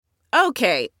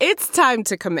Okay, it's time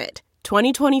to commit.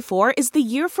 2024 is the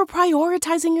year for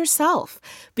prioritizing yourself.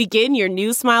 Begin your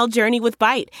new smile journey with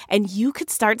Byte, and you could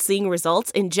start seeing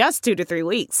results in just 2 to 3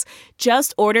 weeks.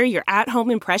 Just order your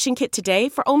at-home impression kit today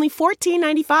for only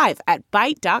 $14.95 at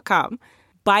Byte.com.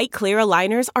 Byte Clear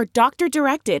aligners are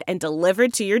doctor-directed and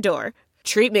delivered to your door.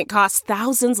 Treatment costs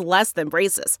thousands less than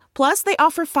braces. Plus, they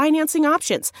offer financing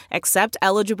options, accept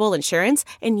eligible insurance,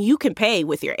 and you can pay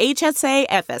with your HSA,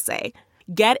 FSA.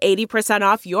 Get 80%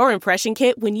 off your impression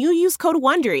kit when you use code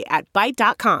WONDERY at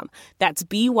Byte.com. That's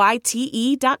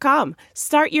BYTE.com.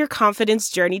 Start your confidence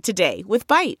journey today with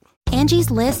Byte.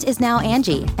 Angie's List is now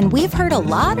Angie, and we've heard a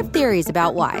lot of theories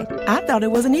about why. I thought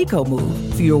it was an eco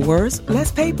move. Fewer words,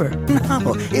 less paper.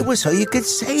 No, it was so you could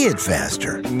say it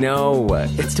faster. No,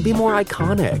 it's to be more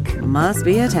iconic. Must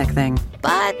be a tech thing.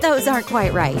 But those aren't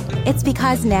quite right. It's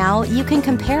because now you can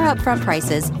compare upfront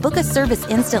prices, book a service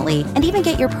instantly, and even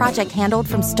get your project handled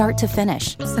from start to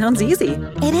finish. Sounds easy.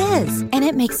 It is, and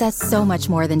it makes us so much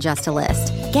more than just a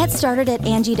list. Get started at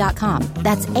Angie.com.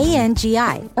 That's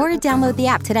ANGI, or download the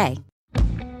app today.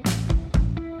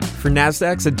 For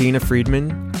Nasdaq's Adena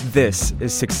Friedman, this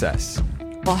is success.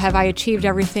 Well, have I achieved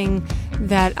everything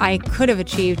that I could have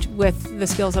achieved with the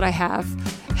skills that I have?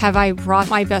 Have I brought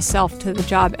my best self to the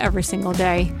job every single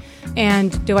day?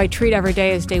 And do I treat every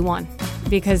day as day one?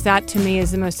 Because that, to me,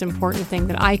 is the most important thing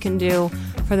that I can do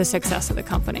for the success of the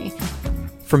company.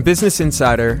 From Business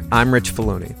Insider, I'm Rich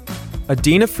Filoni.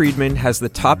 Adena Friedman has the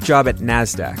top job at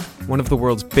Nasdaq, one of the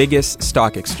world's biggest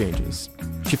stock exchanges.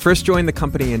 She first joined the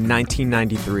company in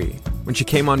 1993, when she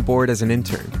came on board as an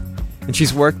intern, and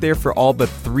she's worked there for all but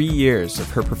 3 years of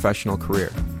her professional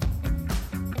career.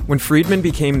 When Friedman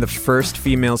became the first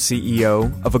female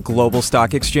CEO of a global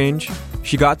stock exchange,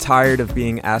 she got tired of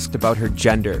being asked about her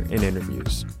gender in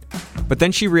interviews. But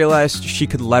then she realized she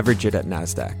could leverage it at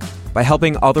Nasdaq by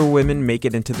helping other women make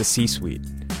it into the C-suite.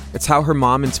 It's how her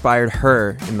mom inspired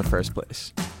her in the first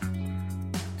place.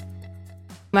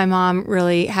 My mom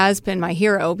really has been my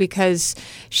hero because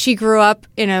she grew up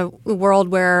in a world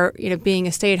where, being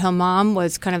a stay-at-home mom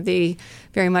was kind of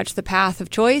very much the path of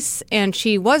choice. And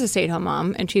she was a stay-at-home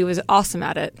mom, and she was awesome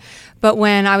at it. But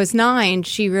when I was 9,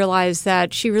 she realized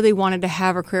that she really wanted to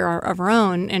have a career of her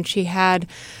own, and she had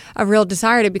a real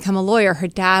desire to become a lawyer. Her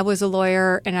dad was a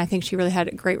lawyer, and I think she really had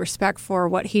a great respect for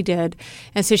what he did.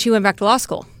 And so she went back to law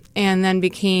school and then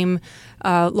became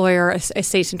a lawyer, a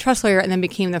estates and trust lawyer, and then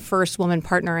became the first woman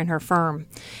partner in her firm.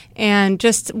 And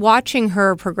just watching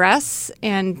her progress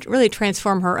and really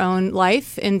transform her own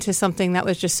life into something that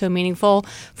was just so meaningful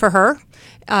for her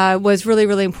was really,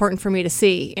 really important for me to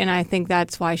see. And I think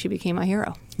that's why she became my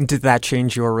hero. Did that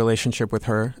change your relationship with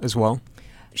her as well?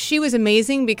 She was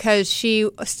amazing because she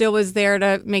still was there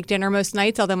to make dinner most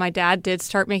nights, although my dad did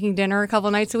start making dinner a couple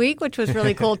nights a week, which was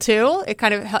really cool too.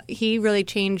 He really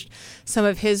changed some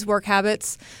of his work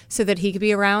habits so that he could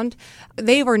be around.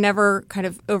 They were never kind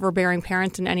of overbearing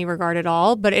parents in any regard at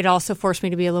all, but it also forced me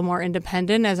to be a little more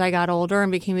independent as I got older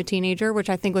and became a teenager, which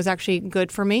I think was actually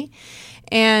good for me.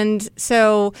 And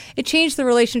so it changed the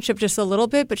relationship just a little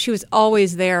bit, but she was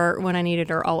always there when I needed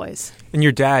her, always. And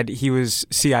your dad, he was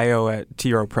CIO at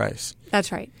T. Rowe Price.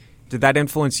 That's right. Did that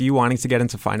influence you wanting to get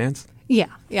into finance? Yeah,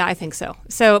 I think so.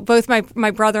 So both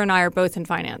my brother and I are both in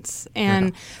finance.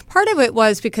 And part of it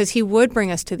was because he would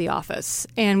bring us to the office.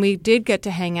 And we did get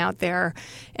to hang out there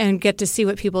and get to see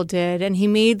what people did. And he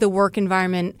made the work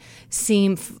environment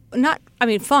seem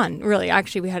fun, really.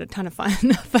 Actually, we had a ton of fun.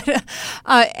 But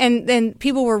and then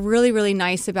people were really, really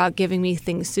nice about giving me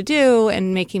things to do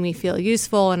and making me feel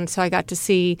useful. And so I got to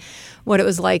see what it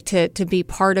was like to be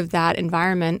part of that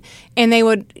environment. And they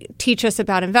would teach us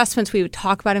about investments. We would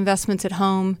talk about investments at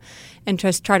home and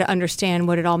just try to understand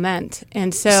what it all meant.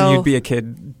 And so you'd be a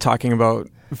kid talking about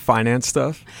finance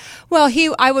stuff? Well,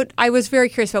 I was very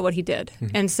curious about what he did. Mm-hmm.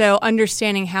 And so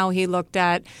understanding how he looked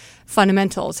at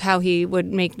fundamentals, how he would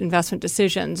make investment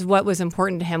decisions, what was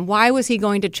important to him. Why was he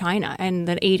going to China in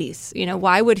the 80s?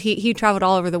 Why would he traveled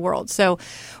all over the world. So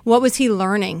what was he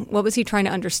learning? What was he trying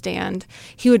to understand?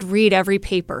 He would read every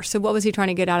paper. So what was he trying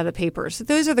to get out of the papers?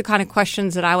 Those are the kind of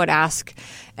questions that I would ask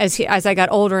as I got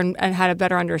older and had a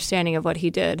better understanding of what he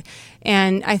did.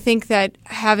 And I think that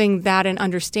having that and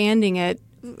understanding it,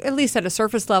 at least at a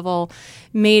surface level,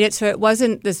 made it so it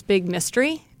wasn't this big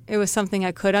mystery. It was something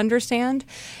I could understand.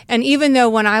 And even though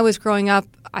when I was growing up,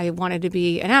 I wanted to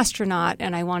be an astronaut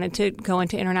and I wanted to go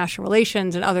into international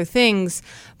relations and other things,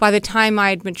 by the time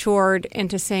I'd matured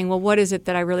into saying, well, what is it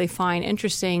that I really find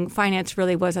interesting, finance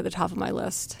really was at the top of my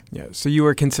list. Yeah. So you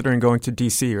were considering going to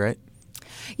D.C., right?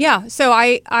 Yeah. So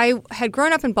I had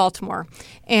grown up in Baltimore,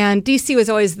 and D.C. was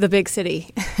always the big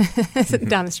city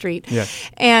down the street. Yeah.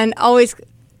 And always,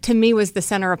 to me, was the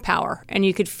center of power. And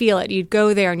you could feel it. You'd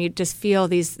go there and you'd just feel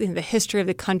the history of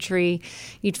the country.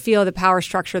 You'd feel the power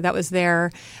structure that was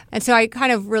there. And so I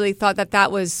kind of really thought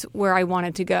that was where I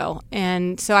wanted to go.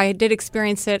 And so I did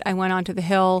experience it. I went onto the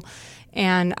Hill.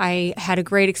 And I had a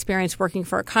great experience working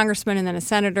for a congressman and then a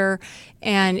senator,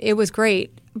 and it was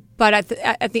great. But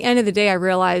at the end of the day, I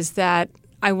realized that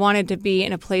I wanted to be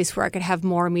in a place where I could have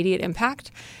more immediate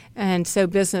impact. And so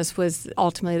business was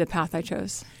ultimately the path I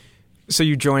chose. So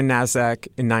you joined Nasdaq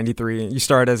in '93. You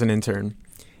started as an intern.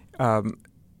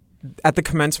 At the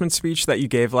commencement speech that you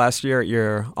gave last year at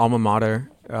your alma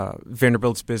mater,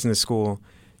 Vanderbilt's business school,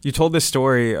 you told this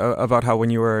story about how when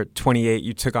you were 28,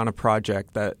 you took on a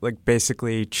project that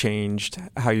basically changed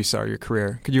how you saw your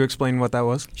career. Could you explain what that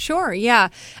was? Sure, yeah.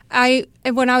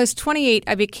 When I was 28,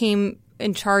 I became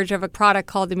in charge of a product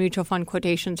called the Mutual Fund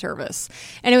Quotation Service.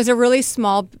 And it was a really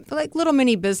small, little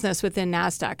mini business within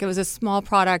Nasdaq. It was a small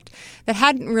product that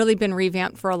hadn't really been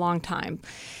revamped for a long time.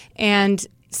 And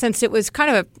since it was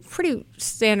kind of a pretty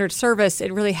standard service,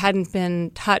 it really hadn't been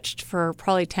touched for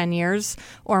probably 10 years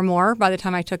or more by the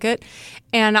time I took it.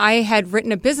 And I had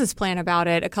written a business plan about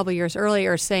it a couple of years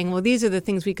earlier saying, well, these are the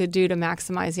things we could do to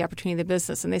maximize the opportunity of the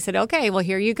business. And they said, okay, well,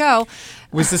 here you go.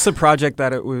 Was this a project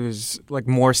that it was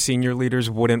more senior leaders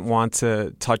wouldn't want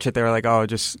to touch it? They were like, oh,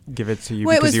 just give it to you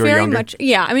because you were younger?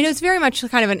 It was very much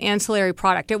kind of an ancillary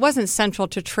product. It wasn't central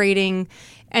to trading.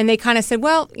 And they kind of said,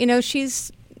 well,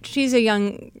 she's a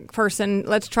young person.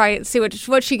 Let's try it, see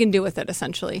what she can do with it,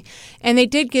 essentially. And they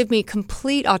did give me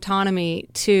complete autonomy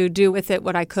to do with it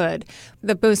what I could.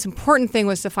 The most important thing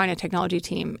was to find a technology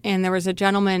team. And there was a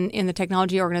gentleman in the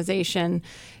technology organization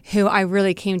who I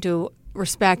really came to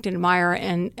respect and admire.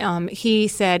 And he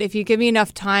said, if you give me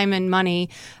enough time and money,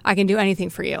 I can do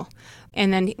anything for you.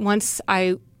 And then once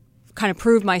I kind of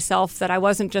proved myself that I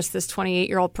wasn't just this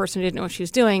 28-year-old person who didn't know what she was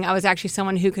doing. I was actually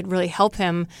someone who could really help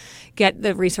him get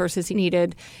the resources he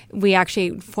needed. We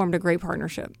actually formed a great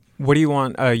partnership. What do you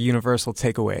want a universal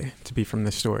takeaway to be from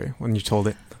this story when you told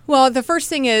it? Well, the first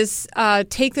thing is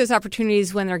take those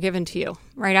opportunities when they're given to you,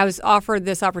 right? I was offered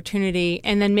this opportunity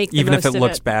and then make the most of it. Even if it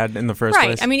looks bad in the first place?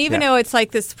 Right. I mean, even though it's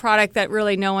like this product that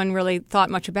really no one really thought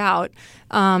much about,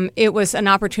 it was an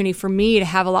opportunity for me to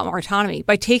have a lot more autonomy.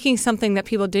 By taking something that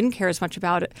people didn't care as much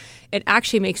about, it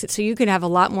actually makes it so you can have a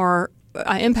lot more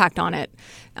impact on it,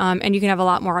 and you can have a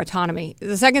lot more autonomy.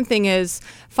 The second thing is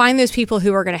find those people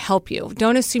who are going to help you.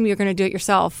 Don't assume you're going to do it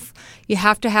yourself. You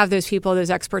have to have those people, those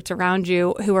experts around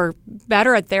you who are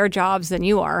better at their jobs than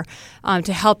you are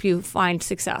to help you find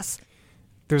success.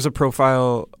 There's a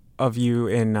profile of you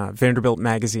in Vanderbilt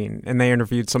magazine, and they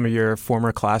interviewed some of your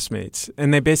former classmates,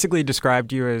 and they basically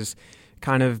described you as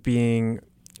kind of being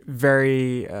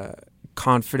very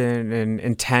confident and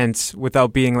intense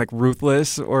without being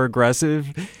ruthless or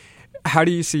aggressive. How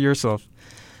do you see yourself?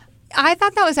 I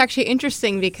thought that was actually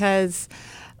interesting because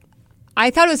I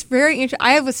thought it was very interesting.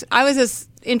 I was as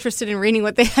interested in reading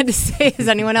what they had to say as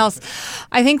anyone else.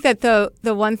 I think that the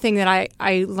one thing that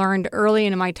I learned early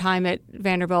in my time at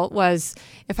Vanderbilt was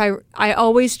I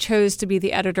always chose to be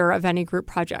the editor of any group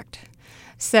project.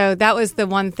 So that was the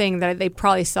one thing that they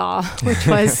probably saw, which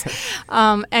was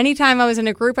anytime I was in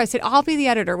a group, I said, I'll be the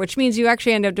editor, which means you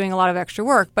actually end up doing a lot of extra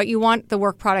work, but you want the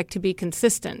work product to be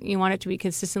consistent. You want it to be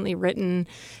consistently written.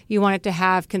 You want it to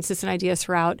have consistent ideas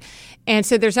throughout. And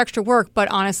so there's extra work, but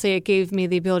honestly, it gave me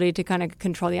the ability to kind of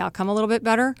control the outcome a little bit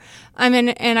better.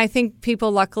 And I think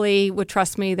people luckily would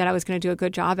trust me that I was going to do a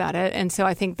good job at it. And so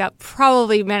I think that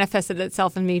probably manifested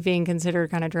itself in me being considered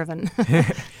kind of driven.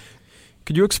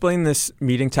 Could you explain this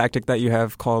meeting tactic that you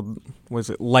have called,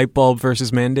 was it light bulb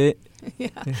versus mandate?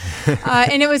 Yeah.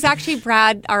 And it was actually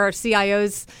Brad, our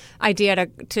CIO's idea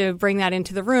to bring that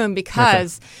into the room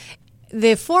because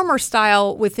the former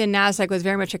style within Nasdaq was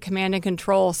very much a command and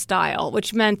control style,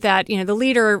 which meant that, the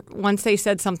leader, once they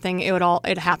said something,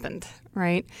 it happened,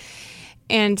 right?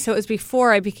 And so it was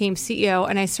before I became CEO,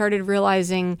 and I started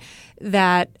realizing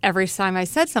that every time I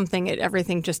said something,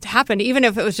 everything just happened, even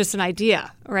if it was just an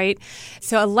idea, right?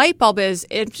 So a light bulb is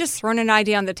just throwing an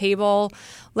idea on the table.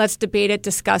 Let's debate it,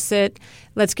 discuss it.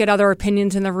 Let's get other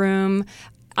opinions in the room.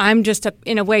 I'm just,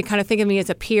 in a way, kind of think of me as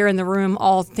a peer in the room,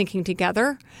 all thinking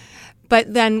together.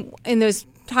 But then in those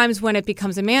times when it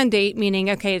becomes a mandate, meaning,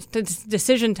 okay, it's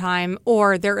decision time,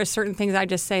 or there are certain things I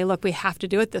just say, look, we have to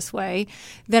do it this way,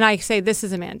 then I say this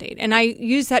is a mandate. And I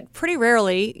use that pretty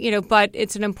rarely, but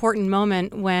it's an important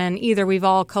moment when either we've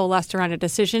all coalesced around a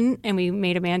decision and we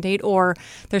made a mandate, or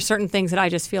there's certain things that I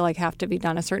just feel like have to be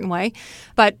done a certain way.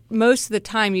 But most of the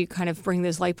time, you kind of bring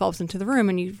those light bulbs into the room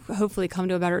and you hopefully come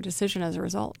to a better decision as a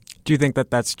result. Do you think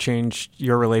that that's changed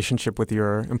your relationship with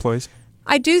your employees?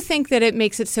 I do think that it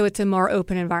makes it so it's a more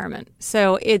open environment.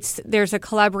 So there's a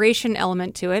collaboration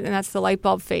element to it, and that's the light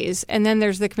bulb phase. And then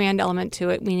there's the command element to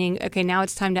it, meaning, okay, now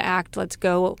it's time to act. Let's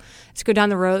go down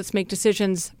the road. Let's make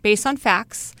decisions based on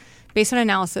facts, based on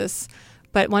analysis.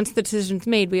 But once the decision's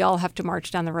made, we all have to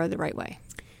march down the road the right way.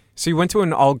 So you went to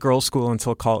an all-girls school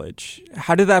until college.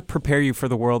 How did that prepare you for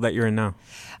the world that you're in now?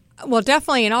 Well,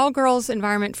 definitely an all-girls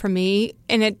environment for me,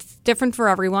 and it's different for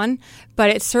everyone, but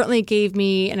it certainly gave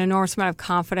me an enormous amount of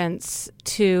confidence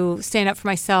to stand up for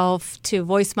myself, to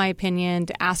voice my opinion,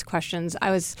 to ask questions.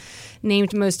 I was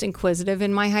named most inquisitive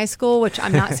in my high school, which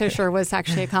I'm not so sure was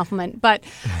actually a compliment, but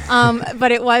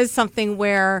it was something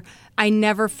where I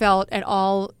never felt at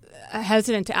all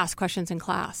hesitant to ask questions in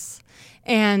class.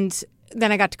 And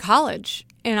then I got to college,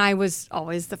 and I was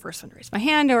always the first one to raise my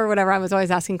hand or whatever. I was always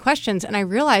asking questions. And I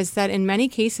realized that in many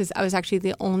cases, I was actually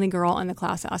the only girl in the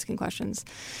class asking questions.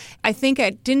 I think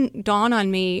it didn't dawn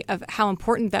on me of how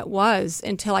important that was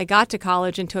until I got to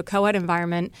college into a co-ed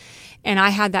environment. And I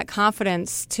had that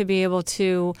confidence to be able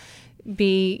to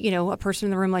be, a person in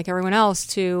the room like everyone else,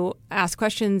 to ask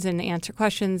questions and answer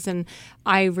questions. And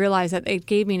I realized that it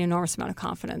gave me an enormous amount of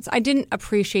confidence. I didn't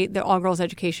appreciate the all-girls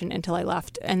education until I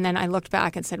left. And then I looked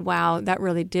back and said, wow, that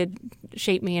really did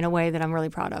shape me in a way that I'm really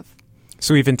proud of.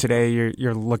 So even today,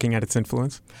 you're looking at its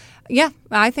influence? Yeah,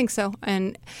 I think so.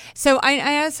 And so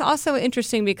it's also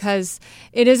interesting because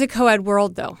it is a co-ed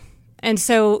world, though. And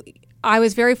so I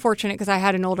was very fortunate because I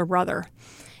had an older brother.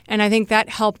 And I think that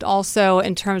helped also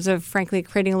in terms of, frankly,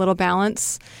 creating a little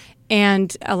balance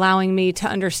and allowing me to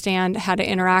understand how to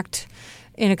interact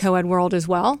in a co-ed world as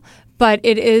well. But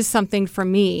it is something for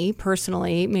me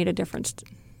personally made a difference.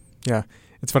 Yeah.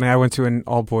 It's funny. I went to an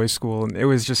all-boys school, and it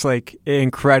was just like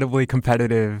incredibly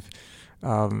competitive.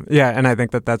 And I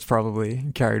think that's probably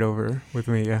carried over with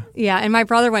me. Yeah. Yeah. And my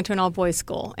brother went to an all boys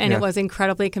school, and it was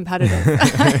incredibly competitive.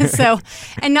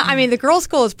 The girls'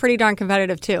 school is pretty darn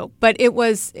competitive too, but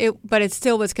it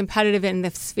still was competitive in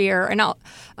the sphere and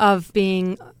of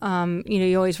being,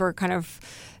 you always were kind of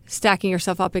stacking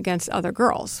yourself up against other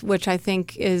girls, which I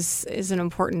think is an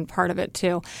important part of it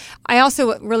too. I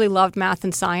also really loved math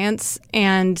and science,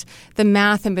 and the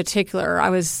math in particular.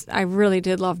 I really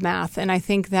did love math, and I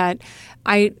think that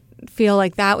I feel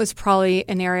like that was probably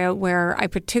an area where I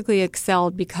particularly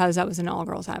excelled because I was in an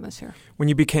all-girls atmosphere. When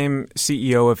you became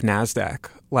CEO of Nasdaq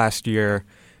last year,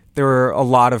 there were a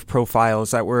lot of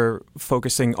profiles that were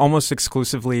focusing almost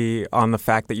exclusively on the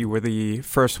fact that you were the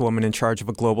first woman in charge of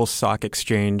a global stock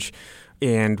exchange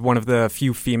and one of the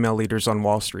few female leaders on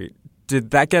Wall Street.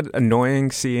 Did that get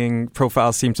annoying, seeing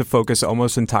profiles seem to focus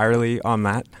almost entirely on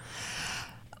that?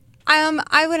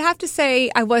 I would have to say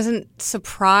I wasn't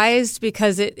surprised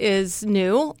because it is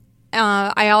new.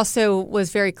 I also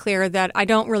was very clear that I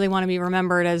don't really want to be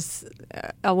remembered as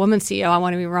a woman CEO. I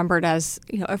want to be remembered as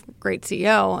a great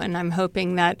CEO, and I'm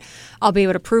hoping that I'll be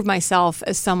able to prove myself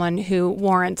as someone who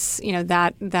warrants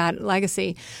that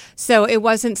legacy. So it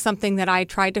wasn't something that I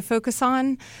tried to focus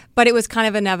on, but it was kind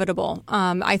of inevitable.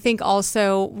 I think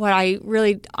also what I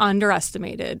really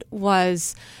underestimated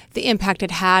was the impact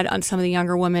it had on some of the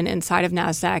younger women inside of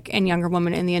Nasdaq and younger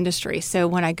women in the industry. So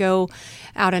when I go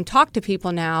out and talk to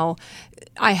people now,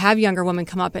 I have younger women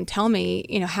come up and tell me,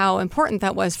 how important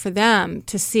that was for them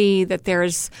to see that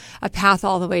there's a path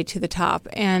all the way to the top.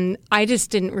 And I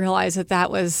just didn't realize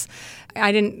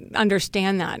I didn't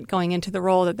understand that going into the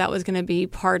role, that was going to be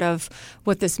part of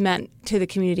what this meant to the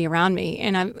community around me.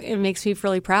 And it makes me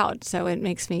really proud. So it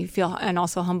makes me feel, and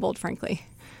also humbled, frankly.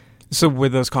 So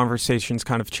would those conversations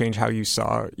kind of change how you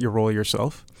saw your role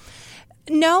yourself?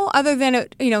 No, other than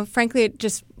it, frankly, it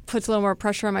just puts a little more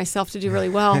pressure on myself to do really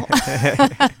well.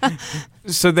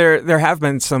 So there have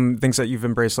been some things that you've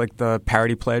embraced, like the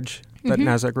parity pledge that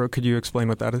Nasdaq wrote. Could you explain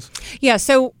what that is? Yeah,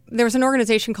 so there was an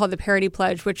organization called the Parity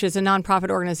Pledge, which is a nonprofit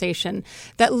organization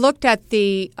that looked at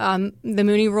the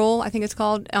Mooney Rule, I think it's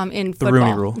called, in football. The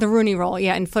Rooney Rule. The Rooney Rule,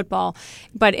 yeah, in football.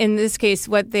 But in this case,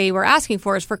 what they were asking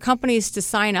for is for companies to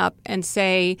sign up and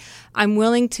say, I'm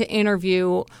willing to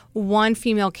interview one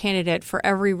female candidate for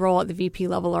every role at the VP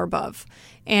level or above.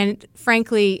 And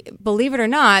frankly, believe it or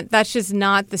not, that's just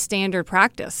not the standard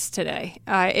practice today.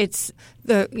 It's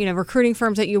the recruiting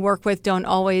firms that you work with don't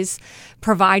always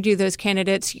provide you those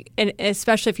candidates, and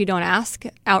especially if you don't ask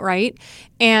outright.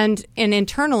 And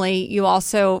internally, you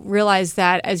also realize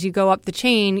that as you go up the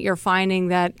chain, you're finding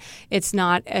that it's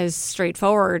not as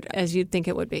straightforward as you'd think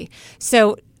it would be.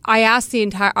 So I asked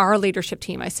our leadership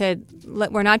team, I said,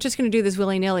 we're not just going to do this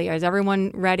willy-nilly. Is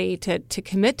everyone ready to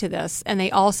commit to this? And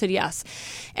they all said yes.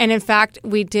 And in fact,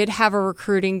 we did have a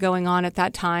recruiting going on at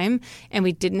that time, and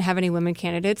we didn't have any women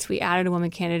candidates. We added a woman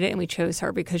candidate, and we chose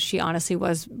her because she honestly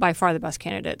was by far the best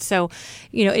candidate. So,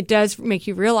 it does make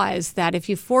you realize that if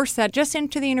you force that just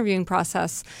into the interviewing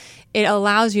process, it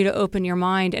allows you to open your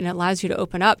mind and it allows you to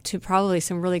open up to probably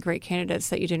some really great candidates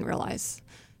that you didn't realize.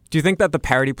 Do you think that the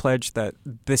parity pledge, that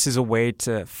this is a way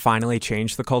to finally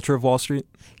change the culture of Wall Street?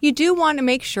 You do want to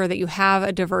make sure that you have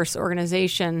a diverse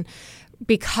organization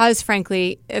because,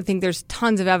 frankly, I think there's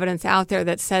tons of evidence out there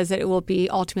that says that it will be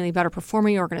ultimately a better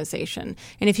performing organization.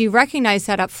 And if you recognize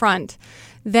that up front,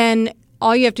 then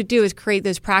all you have to do is create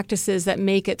those practices that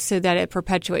make it so that it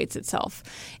perpetuates itself.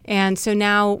 And so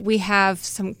now we have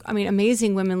some,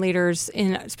 amazing women leaders,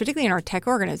 particularly in our tech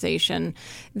organization,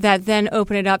 that then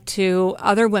open it up to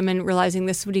other women realizing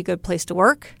this would be a good place to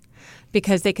work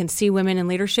because they can see women in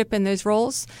leadership in those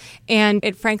roles. And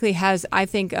it frankly has, I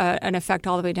think, an effect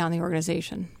all the way down the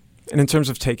organization. And in terms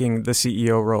of taking the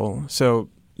CEO role, so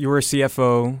you were a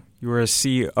CFO, you were a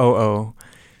COO.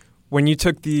 When you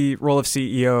took the role of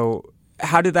CEO,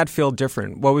 how did that feel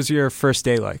different? What was your first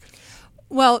day like?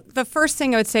 Well, the first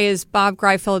thing I would say is Bob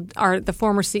Greifeld, the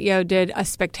former CEO, did a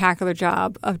spectacular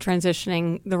job of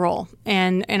transitioning the role.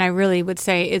 And I really would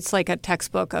say it's like a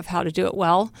textbook of how to do it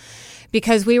well,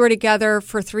 because we were together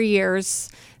for 3 years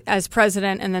as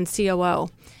president and then COO.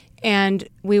 And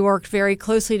we worked very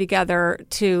closely together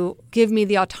to give me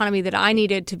the autonomy that I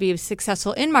needed to be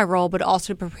successful in my role, but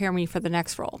also to prepare me for the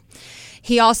next role.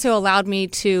 He also allowed me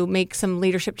to make some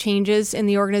leadership changes in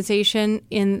the organization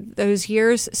in those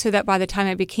years so that by the time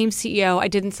I became CEO, I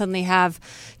didn't suddenly have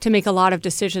to make a lot of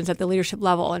decisions at the leadership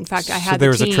level. In fact, I had there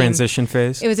was a transition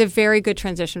phase? It was a very good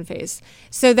transition phase.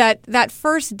 So that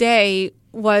first day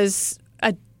was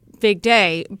a big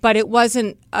day, but it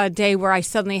wasn't a day where I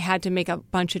suddenly had to make a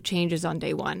bunch of changes on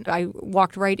day one. I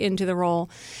walked right into the role.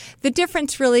 The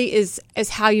difference really is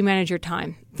how you manage your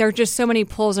time. There are just so many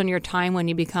pulls on your time when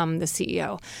you become the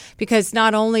CEO, because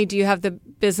not only do you have the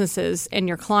businesses and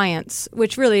your clients,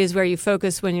 which really is where you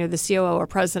focus when you're the COO or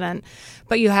president,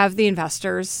 but you have the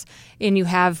investors and you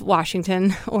have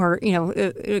Washington or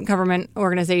government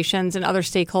organizations and other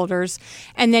stakeholders,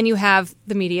 and then you have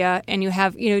the media and you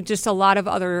have just a lot of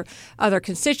other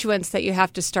constituents that you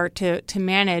have to start to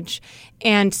manage.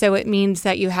 And so it means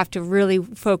that you have to really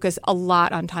focus a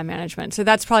lot on time management. So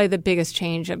that's probably the biggest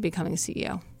change of becoming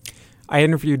CEO. I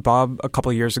interviewed Bob a couple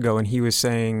of years ago, and he was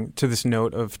saying to this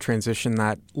note of transition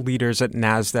that leaders at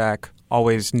Nasdaq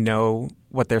always know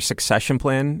what their succession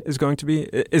plan is going to be.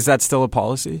 Is that still a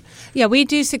policy? Yeah, we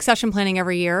do succession planning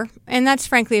every year, and that's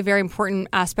frankly a very important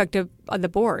aspect of the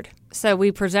board. So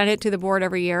we present it to the board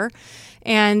every year,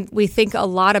 and we think a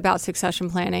lot about succession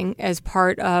planning as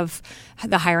part of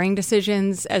the hiring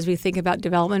decisions, as we think about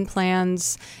development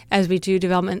plans, as we do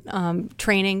development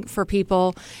training for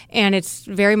people, and it's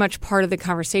very much part of the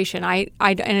conversation. And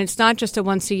it's not just a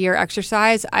once-a-year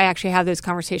exercise. I actually have those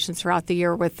conversations throughout the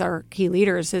year with our key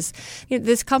leaders.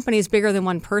 This company is bigger than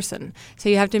one person, so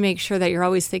you have to make sure that you're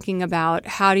always thinking about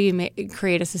how do you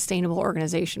create a sustainable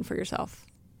organization for yourself.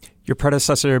 Your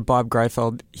predecessor, Bob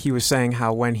Greifeld, he was saying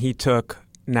how when he took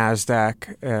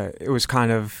Nasdaq, it was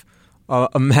kind of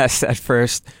a mess at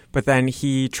first, but then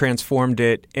he transformed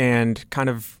it and kind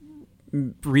of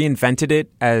reinvented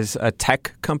it as a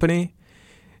tech company.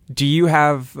 Do you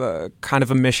have kind of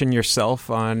a mission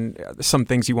yourself on some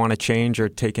things you want to change or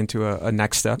take into a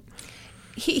next step?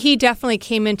 He definitely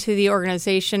came into the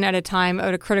organization at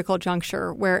a critical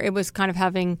juncture where it was kind of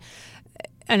having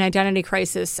an identity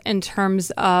crisis in terms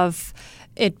of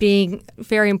it being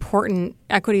very important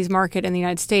equities market in the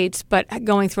United States, but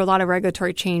going through a lot of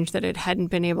regulatory change that it hadn't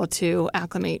been able to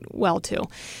acclimate well to.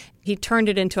 He turned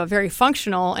it into a very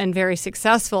functional and very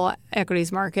successful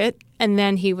equities market, and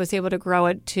then he was able to grow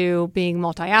it to being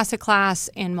multi-asset class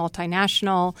and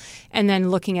multinational, and then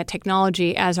looking at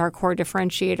technology as our core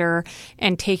differentiator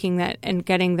and taking that and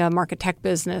getting the market tech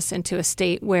business into a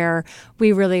state where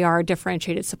we really are a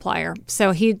differentiated supplier.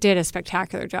 So he did a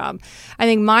spectacular job. I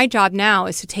think my job now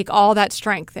is to take all that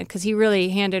strength, because he really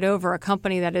handed over a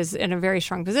company that is in a very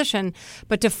strong position,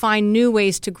 but to find new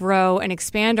ways to grow and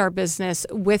expand our business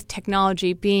with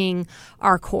technology being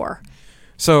our core.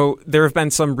 So there have been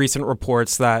some recent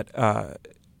reports that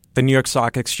the New York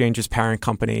Stock Exchange's parent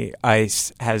company,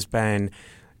 ICE, has been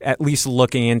at least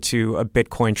looking into a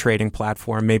Bitcoin trading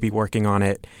platform, maybe working on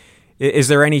it. Is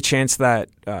there any chance that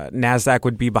Nasdaq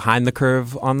would be behind the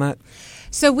curve on that?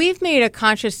 So we've made a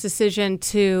conscious decision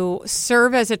to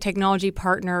serve as a technology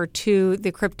partner to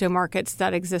the crypto markets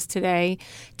that exist today,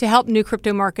 to help new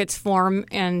crypto markets form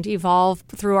and evolve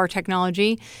through our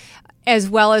technology, as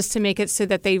well as to make it so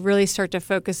that they really start to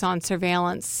focus on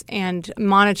surveillance and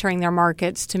monitoring their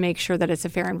markets to make sure that it's a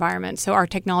fair environment. So our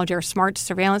technology, our smart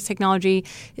surveillance technology,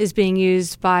 is being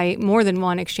used by more than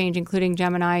one exchange, including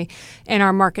Gemini, and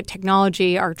our market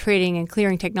technology, our trading and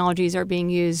clearing technologies are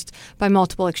being used by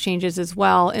multiple exchanges as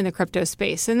well in the crypto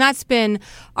space. And that's been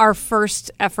our first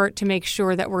effort to make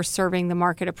sure that we're serving the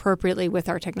market appropriately with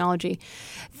our technology.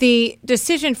 The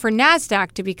decision for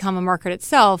Nasdaq to become a market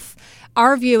itself,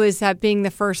 our view is that being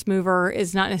the first mover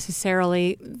is not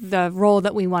necessarily the role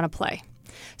that we want to play.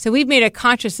 So we've made a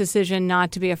conscious decision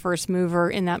not to be a first mover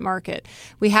in that market.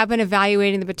 We have been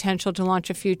evaluating the potential to launch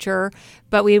a future,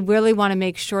 but we really want to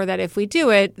make sure that if we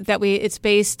do it, that it's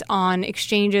based on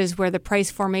exchanges where the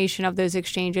price formation of those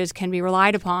exchanges can be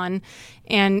relied upon,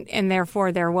 and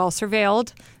therefore they're well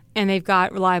surveilled, and they've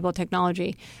got reliable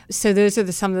technology. So those are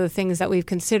some of the things that we've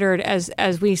considered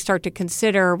as we start to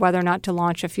consider whether or not to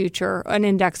launch an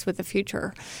index with a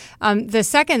future. The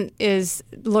second is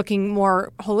looking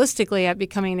more holistically at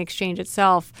becoming an exchange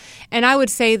itself. And I would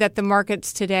say that the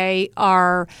markets today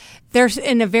they're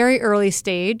in a very early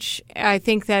stage. I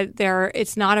think that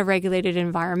it's not a regulated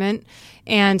environment.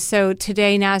 And so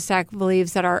today, Nasdaq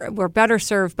believes that we're better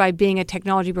served by being a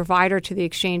technology provider to the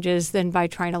exchanges than by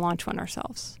trying to launch one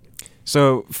ourselves.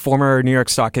 So former New York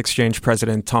Stock Exchange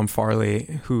president Tom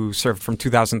Farley, who served from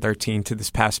 2013 to this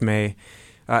past May,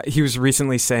 he was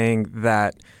recently saying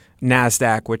that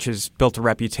Nasdaq, which has built a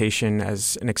reputation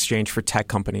as an exchange for tech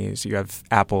companies, you have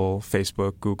Apple,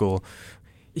 Facebook, Google,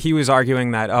 he was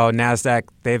arguing that, Nasdaq,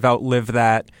 they've outlived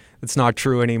that. It's not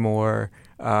true anymore.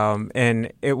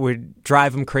 And it would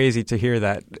drive him crazy to hear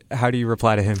that. How do you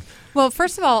reply to him? Well,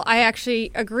 first of all, I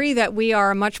actually agree that we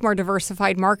are a much more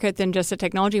diversified market than just a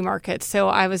technology market. So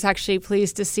I was actually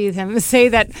pleased to see them say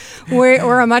that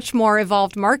we're a much more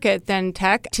evolved market than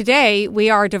tech. Today, we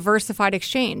are a diversified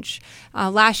exchange.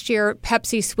 Last year,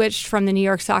 Pepsi switched from the New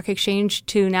York Stock Exchange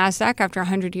to Nasdaq after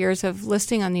 100 years of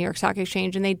listing on the New York Stock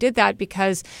Exchange. And they did that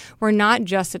because we're not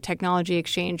just a technology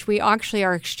exchange. We actually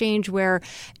are an exchange where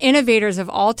innovators of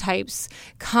all types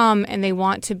come and they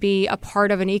want to be a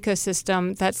part of an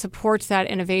ecosystem that supports that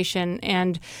innovation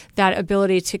and that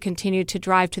ability to continue to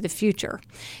drive to the future.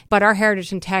 But our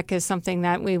heritage in tech is something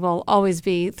that we will always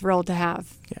be thrilled to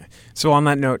have. Yeah. So on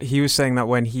that note, he was saying that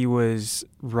when he was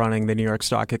running the New York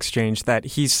Stock Exchange, that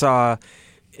he saw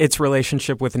its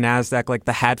relationship with Nasdaq, like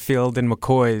the Hatfield and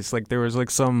McCoys, like there was like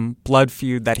some blood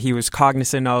feud that he was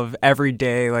cognizant of every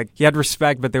day. Like he had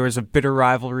respect, but there was a bitter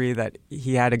rivalry that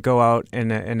he had to go out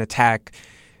and attack.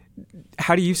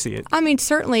 How do you see it? I mean,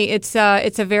 certainly it's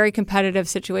a very competitive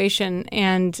situation,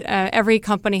 and every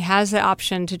company has the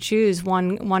option to choose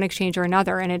one exchange or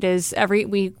another. And it is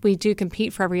we do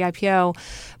compete for every IPO,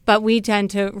 but we tend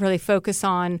to really focus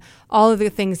on all of the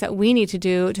things that we need to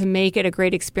do to make it a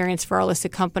great experience for our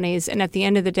listed companies. And at the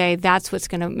end of the day, that's what's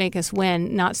going to make us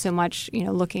win, not so much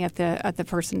looking at the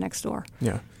person next door.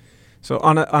 Yeah. So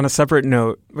on a separate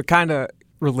note, but kind of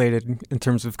related in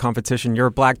terms of competition, you're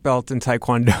a black belt in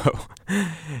Taekwondo.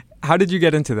 How did you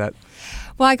get into that?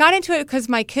 Well, I got into it because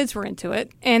my kids were into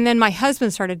it, and then my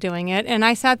husband started doing it, and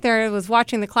I sat there, was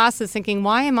watching the classes thinking,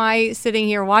 why am I sitting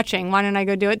here watching? Why don't I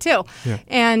go do it too? Yeah.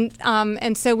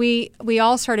 And so we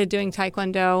all started doing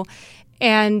Taekwondo,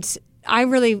 and I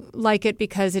really like it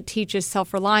because it teaches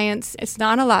self-reliance. It's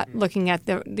not a lot looking at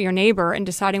your neighbor and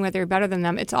deciding whether you're better than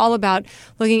them. It's all about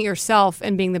looking at yourself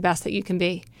and being the best that you can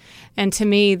be. And to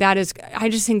me, I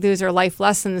just think those are life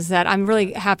lessons that I'm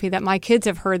really happy that my kids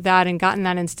have heard that and gotten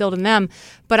that instilled in them.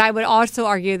 But I would also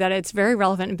argue that it's very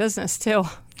relevant in business too.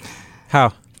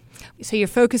 How? So you're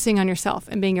focusing on yourself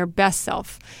and being your best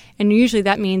self. And usually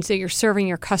that means that you're serving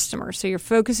your customers. So you're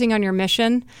focusing on your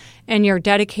mission and you're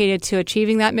dedicated to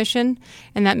achieving that mission,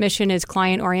 and that mission is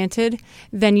client-oriented,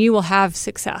 then you will have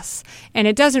success. And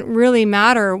it doesn't really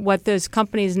matter what those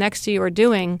companies next to you are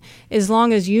doing as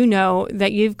long as you know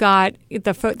that you've got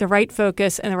the right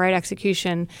focus and the right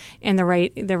execution and the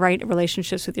right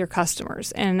relationships with your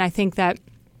customers. And I think that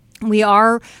we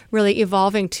are really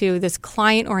evolving to this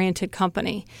client-oriented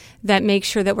company that makes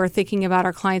sure that we're thinking about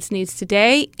our clients' needs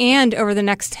today and over the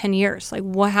next 10 years. Like,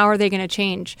 how are they going to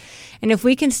change? And if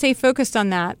we can stay focused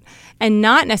on that and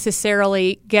not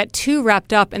necessarily get too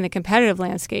wrapped up in the competitive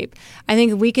landscape, I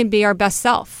think we can be our best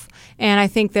self. And I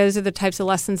think those are the types of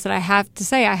lessons that I have to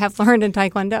say I have learned in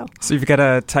Taekwondo. So you've got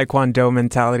a Taekwondo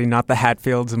mentality, not the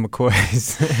Hatfields and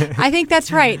McCoys. I think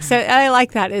that's right. So I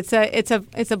like that.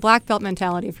 It's a black belt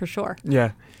mentality for sure.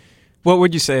 Yeah. What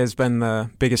would you say has been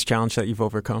the biggest challenge that you've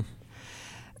overcome?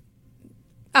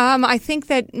 I think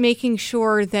that making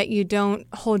sure that you don't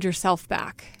hold yourself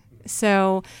back.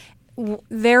 So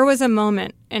there was a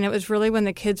moment, and it was really when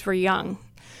the kids were young,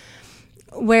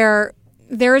 where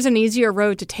there is an easier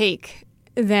road to take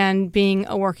than being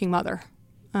a working mother.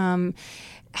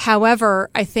 However,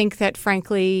 I think that,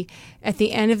 frankly, at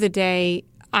the end of the day,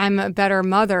 I'm a better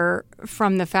mother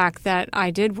from the fact that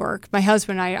I did work. My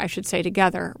husband and I should say,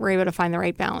 together, were able to find the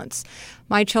right balance.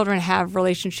 My children have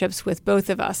relationships with both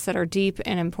of us that are deep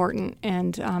and important,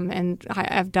 and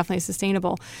have definitely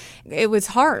sustainable. It was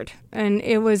hard, and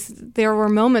there were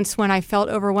moments when I felt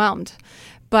overwhelmed,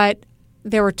 but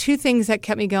there were two things that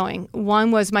kept me going. One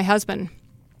was my husband,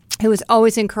 who was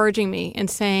always encouraging me and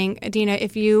saying, Adena,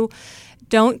 if you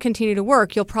don't continue to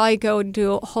work, you'll probably go and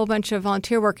do a whole bunch of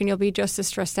volunteer work and you'll be just as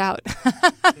stressed out.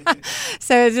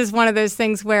 So it's just one of those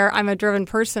things where I'm a driven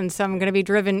person, so I'm going to be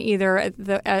driven either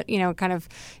kind of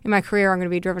in my career, I'm going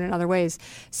to be driven in other ways.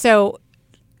 So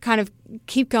kind of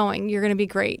keep going. You're going to be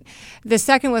great. The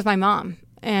second was my mom.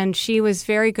 And she was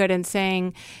very good in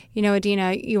saying,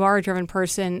 Adena, you are a driven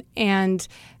person. And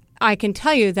I can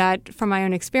tell you that from my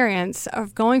own experience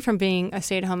of going from being a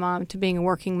stay-at-home mom to being a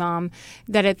working mom,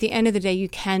 that at the end of the day, you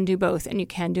can do both, and you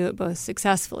can do it both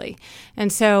successfully.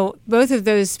 And so both of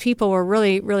those people were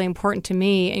really, really important to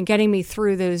me in getting me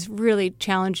through those really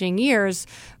challenging years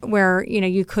where,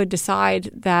 you could decide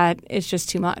that it's just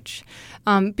too much.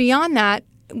 Beyond that,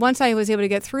 once I was able to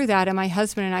get through that and my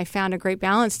husband and I found a great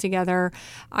balance together,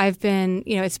 it's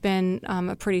been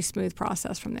a pretty smooth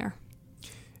process from there.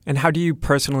 And how do you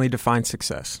personally define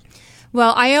success?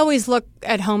 Well, I always look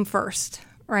at home first,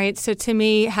 right? So to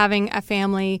me, having a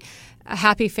family, a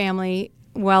happy family,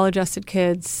 well-adjusted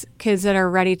kids that are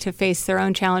ready to face their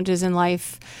own challenges in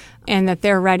life, and that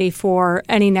they're ready for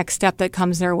any next step that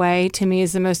comes their way, to me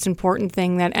is the most important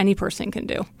thing that any person can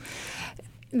do.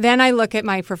 Then I look at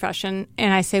my profession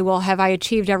and I say, well, have I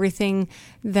achieved everything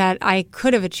that I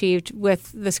could have achieved with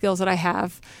the skills that I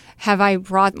have? Have I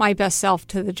brought my best self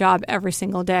to the job every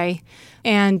single day?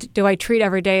 And do I treat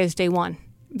every day as day one?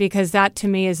 Because that, to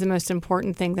me, is the most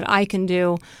important thing that I can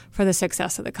do for the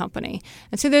success of the company.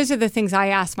 And so those are the things I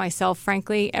ask myself,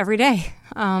 frankly, every day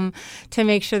to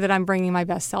make sure that I'm bringing my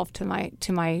best self to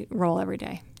my role every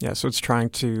day. Yeah, so it's trying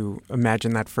to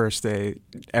imagine that first day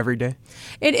every day?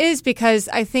 It is, because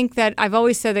I think that I've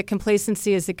always said that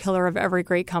complacency is the killer of every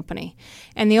great company.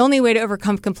 And the only way to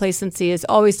overcome complacency is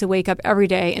always to wake up every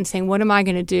day and saying, what am I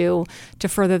going to do to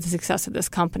further the success of this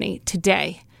company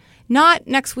today? Not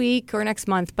next week or next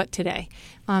month, but today.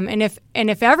 And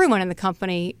if everyone in the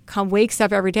company wakes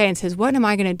up every day and says, what am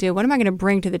I going to do? What am I going to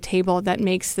bring to the table that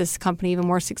makes this company even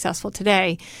more successful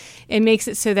today? It makes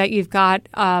it so that you've got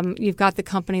the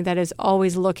company that is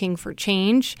always looking for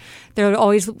change. They're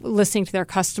always listening to their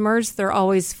customers. They're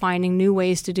always finding new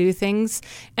ways to do things,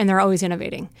 and they're always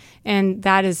innovating. And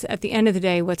that is, at the end of the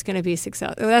day, what's going to be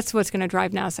success. That's what's going to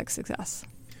drive Nasdaq's success.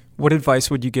 What advice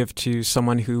would you give to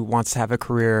someone who wants to have a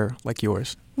career like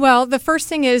yours? Well, the first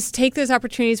thing is take those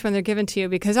opportunities when they're given to you,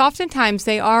 because oftentimes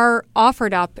they are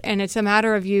offered up, and it's a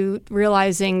matter of you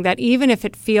realizing that even if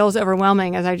it feels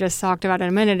overwhelming, as I just talked about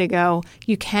a minute ago,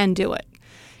 you can do it.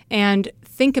 And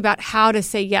think about how to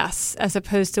say yes as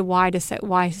opposed to why to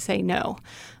say no.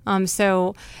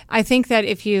 So I think that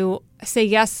if you say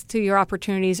yes to your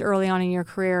opportunities early on in your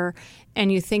career, and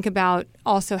you think about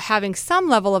also having some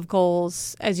level of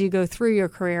goals as you go through your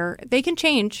career, they can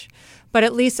change, but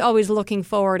at least always looking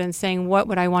forward and saying, what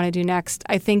would I want to do next?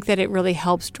 I think that it really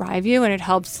helps drive you and it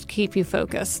helps keep you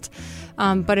focused.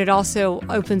 But it also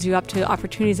opens you up to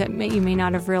opportunities that you may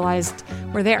not have realized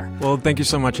were there. Well, thank you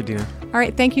so much, Adena. All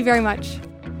right. Thank you very much.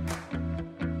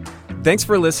 Thanks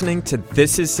for listening to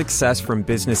This is Success from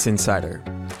Business Insider.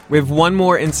 We have one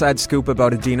more inside scoop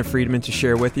about Adena Friedman to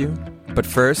share with you. But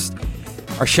first,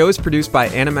 our show is produced by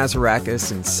Anna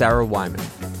Mazarakis and Sarah Wyman.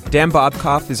 Dan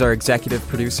Bobkoff is our executive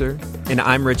producer, and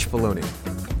I'm Rich Filoni.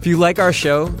 If you like our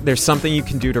show, there's something you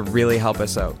can do to really help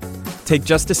us out. Take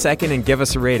just a second and give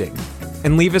us a rating.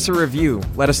 And leave us a review.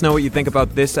 Let us know what you think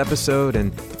about this episode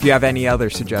and if you have any other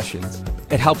suggestions.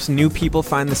 It helps new people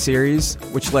find the series,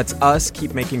 which lets us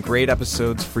keep making great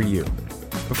episodes for you.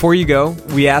 Before you go,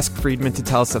 we asked Friedman to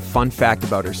tell us a fun fact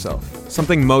about herself,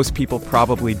 something most people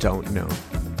probably don't know.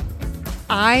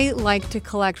 I like to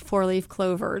collect four-leaf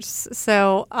clovers.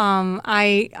 So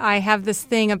I have this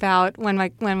thing about when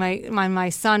my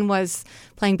son was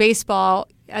playing baseball.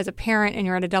 As a parent and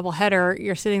you're at a doubleheader,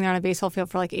 you're sitting there on a baseball field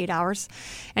for like 8 hours.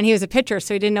 And he was a pitcher,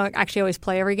 so he didn't actually always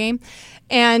play every game.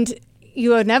 And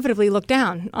you inevitably look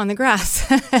down on the grass.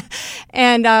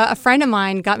 And a friend of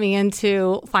mine got me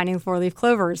into finding four-leaf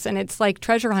clovers, and it's like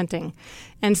treasure hunting.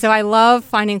 And so I love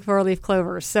finding four-leaf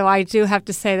clovers. So I do have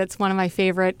to say that's one of my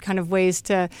favorite kind of ways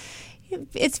to –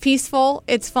 it's peaceful,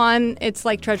 it's fun, it's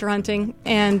like treasure hunting.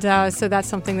 And so that's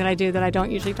something that I do that I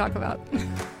don't usually talk about.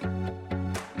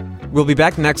 We'll be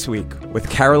back next week with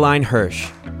Caroline Hirsch,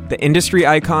 the industry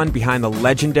icon behind the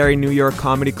legendary New York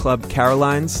comedy club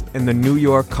Caroline's and the New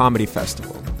York Comedy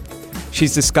Festival.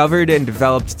 She's discovered and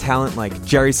developed talent like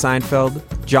Jerry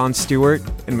Seinfeld, Jon Stewart,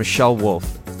 and Michelle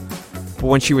Wolf. But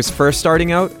when she was first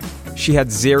starting out, she had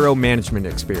zero management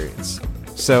experience.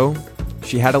 So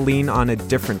she had to lean on a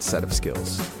different set of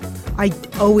skills. I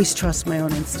always trust my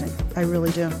own instinct. I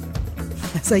really do.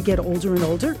 As I get older and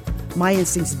older, my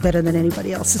instinct's better than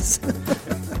anybody else's.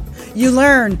 You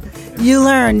learn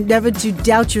never to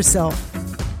doubt yourself.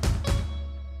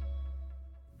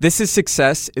 This is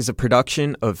Success is a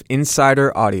production of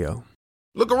Insider Audio.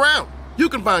 Look around. You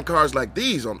can find cars like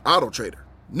these on AutoTrader.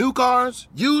 New cars,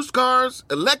 used cars,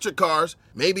 electric cars,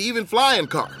 maybe even flying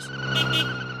cars.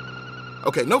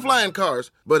 Okay, no flying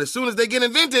cars, but as soon as they get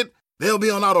invented, they'll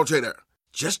be on AutoTrader.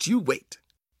 Just you wait.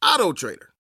 AutoTrader.